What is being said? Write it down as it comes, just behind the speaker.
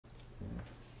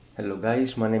Hello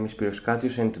guys, my name is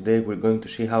Piroskatios and today we're going to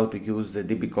see how to use the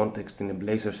DB context in a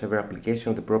Blazor server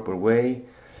application the proper way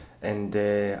and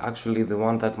actually the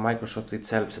one that Microsoft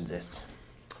itself suggests.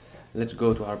 Let's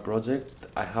go to our project.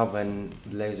 I have a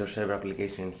Blazor server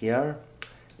application here.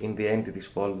 In the entities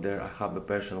folder I have a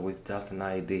person with just an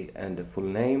ID and a full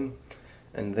name,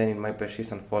 and then in my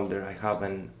persistent folder I have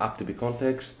an app.db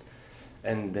context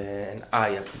and an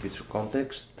iapp.db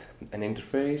context, an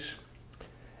interface.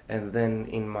 And then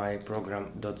in my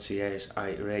program.cs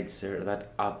I register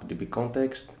that app.db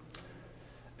context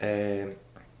and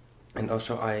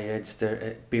also I register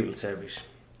a people service.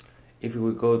 If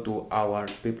we go to our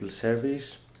people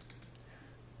service,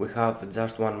 we have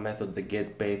just one method, the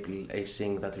getPeople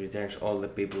async, that returns all the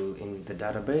people in the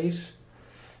database,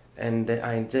 and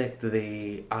I inject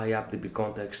the iapp.db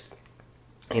context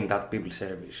in that people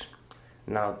service.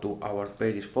 Now to our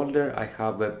pages folder, I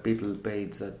have a people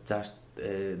page that just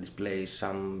displays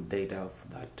some data of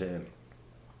that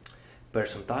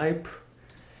person type.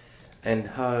 And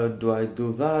how do I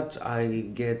do that? I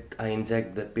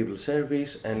inject the people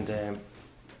service and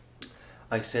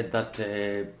I set that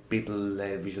people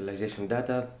visualization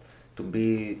data to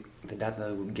be the data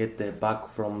that will get back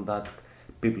from that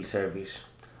people service.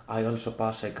 I also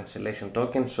pass a cancellation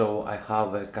token, so I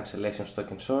have a cancellation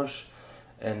token source,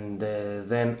 and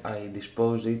then I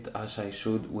dispose it as I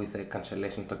should with a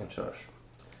cancellation token source.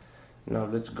 Now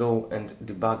let's go and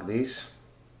debug this,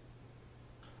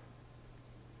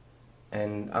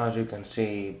 and as you can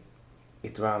see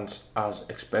it runs as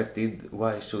expected.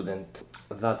 Why shouldn't?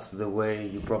 That's the way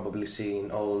you probably see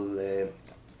in all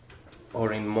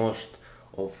or in most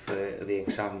of the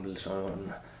examples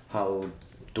on how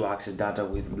to access data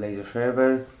with Blazor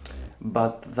server,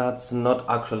 but that's not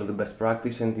actually the best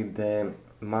practice, and it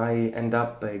might end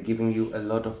up giving you a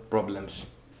lot of problems.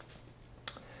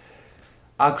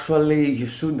 Actually, you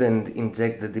shouldn't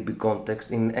inject the DB context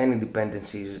in any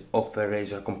dependencies of a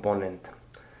Blazor component.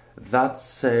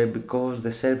 That's because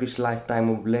the service lifetime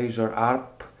of Blazor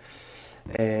ARP,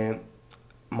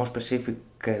 more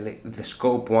specifically the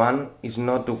scope 1, is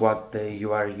not what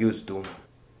you are used to.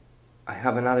 I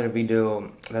have another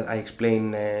video that I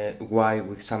explain why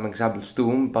with some examples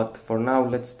too, but for now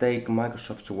let's take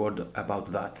Microsoft's word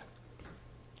about that.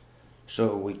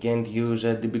 So we can't use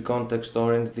a DB context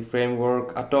or entity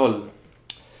framework at all.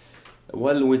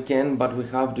 Well, we can, but we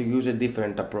have to use a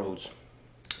different approach.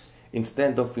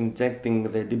 Instead of injecting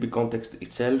the DB context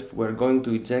itself, we're going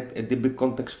to inject a DB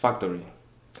context factory.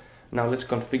 Now let's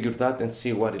configure that and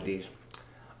see what it is.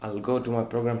 I'll go to my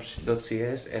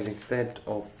program.cs, and instead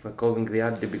of calling the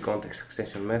add DB context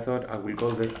extension method, I will call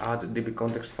the add DB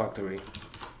context factory.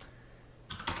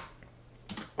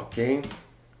 Okay.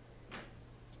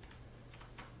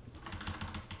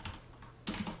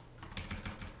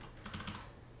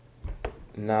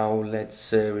 Now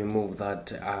let's remove that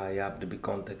iapp.db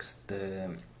context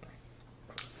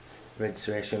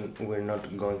registration. We're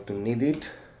not going to need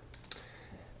it.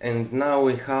 And now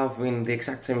we have, in the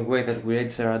exact same way that we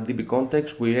register our DB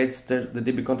context, we register the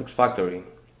DB context factory.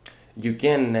 You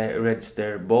can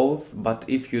register both, but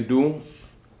if you do,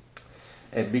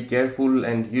 be careful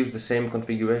and use the same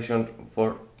configuration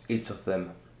for each of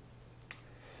them.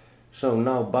 So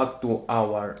now back to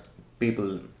our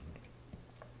people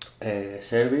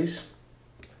service.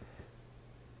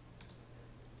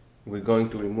 We're going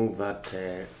to remove that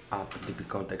app.db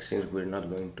context since we're not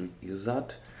going to use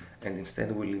that, and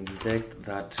instead we'll inject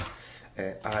that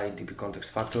idb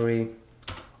context factory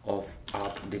of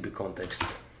app.db context.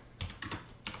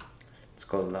 Let's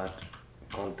call that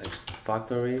context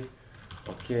factory.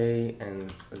 Okay,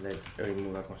 and let's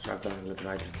remove that constructor and let's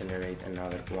try to generate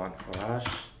another one for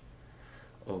us.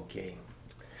 Okay,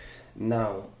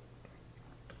 now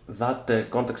that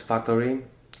context factory,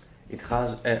 it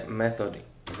has a method,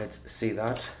 let's see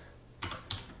that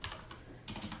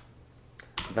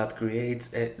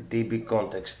creates a DB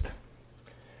context.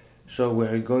 So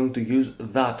we're going to use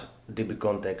that DB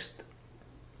context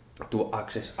to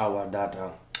access our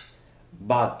data,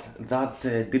 but that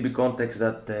DB context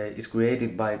that is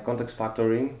created by context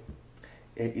factory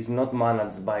is not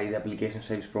managed by the application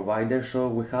service provider, so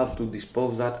we have to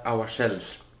dispose that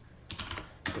ourselves.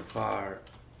 Var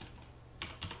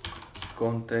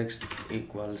context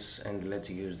equals, and let's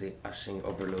use the async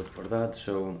overload for that,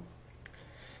 so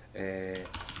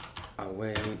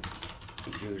await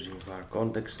using var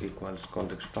context equals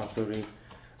context factory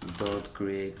dot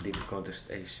create DB context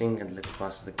async, and let's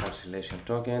pass the cancellation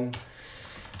token,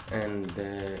 and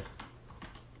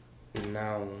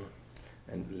now,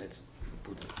 and let's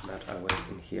put that await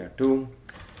in here too,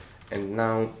 and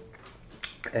now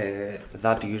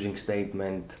that using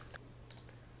statement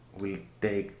will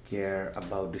take care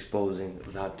about disposing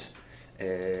that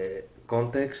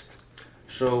context.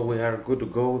 So we are good to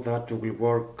go, that will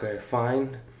work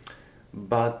fine.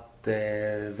 But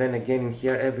then again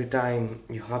here, every time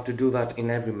you have to do that in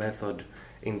every method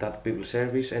in that people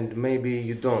service, and maybe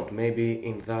you don't, maybe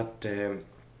in that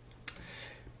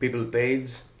people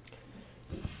page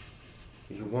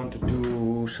you want to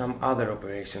do some other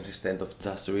operations instead of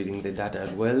just reading the data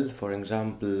as well. For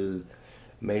example,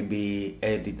 maybe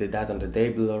edit the data on the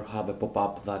table or have a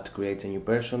pop-up that creates a new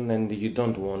person, and you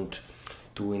don't want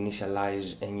to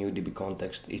initialize a new DB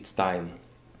context each time.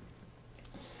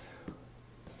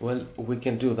 Well, we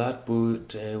can do that,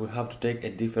 but we have to take a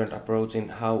different approach in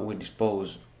how we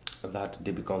dispose that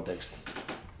DB context.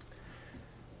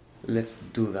 Let's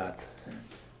do that.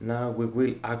 Now we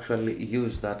will actually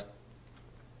use that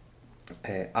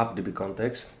app DB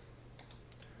context.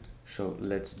 So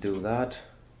let's do that.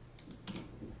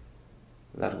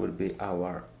 That will be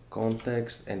our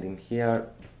context, and in here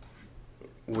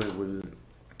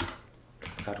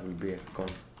that will be a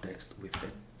context with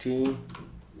a T.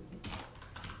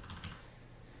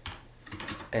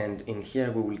 And in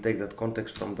here we will take that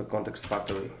context from the context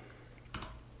factory.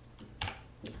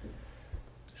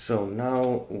 So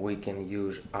now we can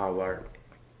use our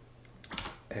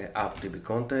app DB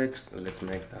context. Let's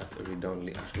make that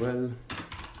read-only as well.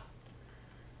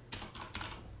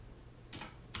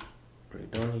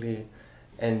 Read-only,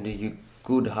 and you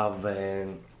could have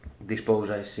a dispose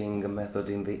async method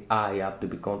in the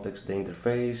iappdb context, the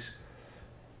interface,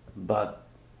 but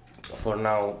for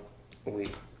now we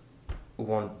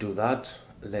won't do that.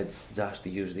 Let's just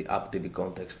use the appdb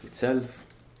context itself.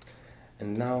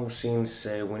 And now, since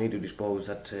we need to dispose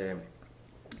that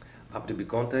appdb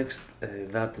context,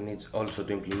 that needs also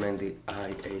to implement the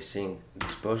iasync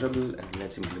disposable, and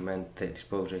let's implement the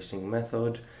dispose async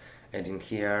method. And in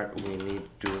here we need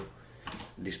to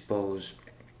dispose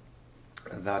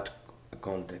that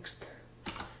context.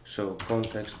 So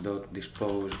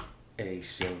context.dispose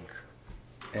async,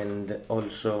 and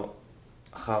also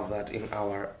have that in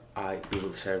our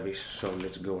iPeople service. So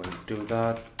let's go and do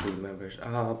that. Pull members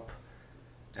up,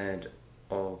 and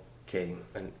okay.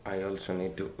 And I also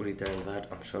need to return that,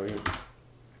 I'm sorry.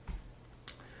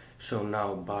 So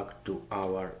now back to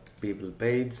our people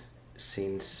page.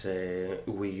 Since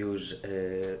we use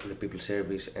the people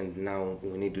service, and now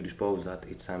we need to dispose that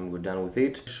each time we're done with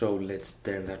it. So let's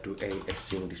turn that to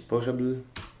async disposable,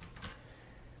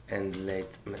 and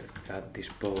let's make that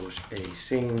dispose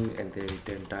async, and the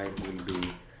return type will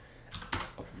be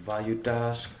of value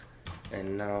task,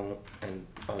 and now and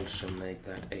also make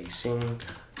that async.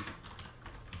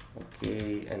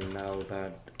 Okay, and now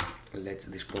that let's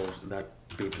dispose that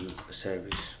people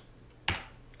service.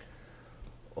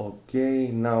 Okay,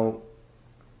 now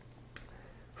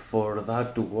for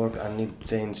that to work I need to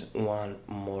change one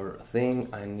more thing.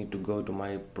 I need to go to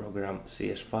my program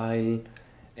CS file,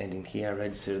 and in here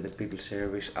register the people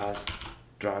service as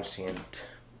transient.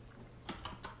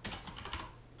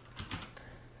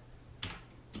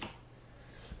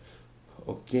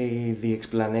 Okay, the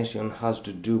explanation has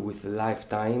to do with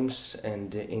lifetimes,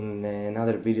 and in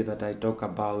another video that I talk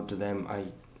about them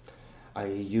I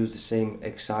use the same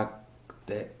exact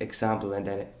example,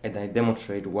 and I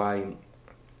demonstrate why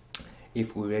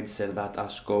if we register that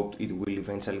as scoped it will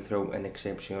eventually throw an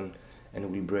exception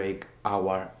and will break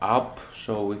our app.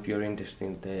 So if you're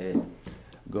interested,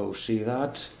 go see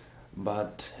that.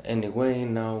 But anyway,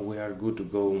 now we are good to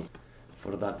go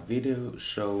for that video,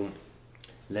 so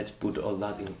let's put all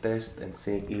that in test and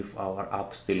see if our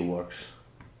app still works.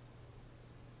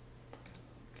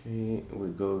 Okay, we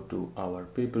go to our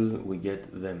people, we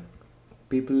get them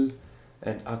people,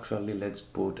 and actually let's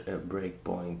put a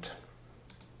breakpoint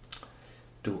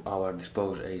to our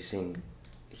dispose async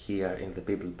here in the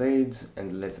people page,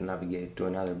 and let's navigate to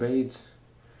another page.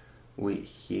 We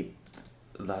hit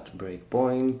that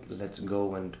breakpoint. Let's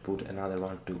go and put another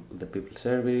one to the people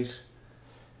service,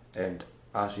 and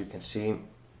as you can see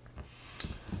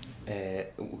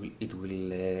it will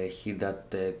hit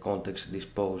that context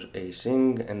dispose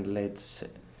async. And let's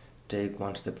take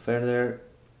one step further,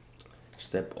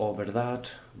 step over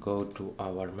that, go to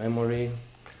our memory,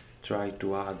 try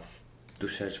to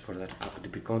search for that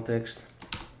appdb context.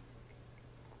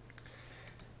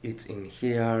 It's in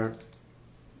here,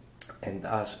 and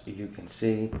as you can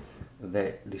see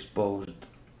the disposed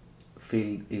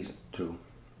field is true.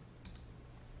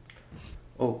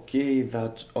 Okay,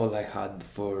 that's all I had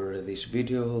for this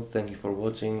video. Thank you for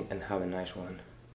watching and have a nice one.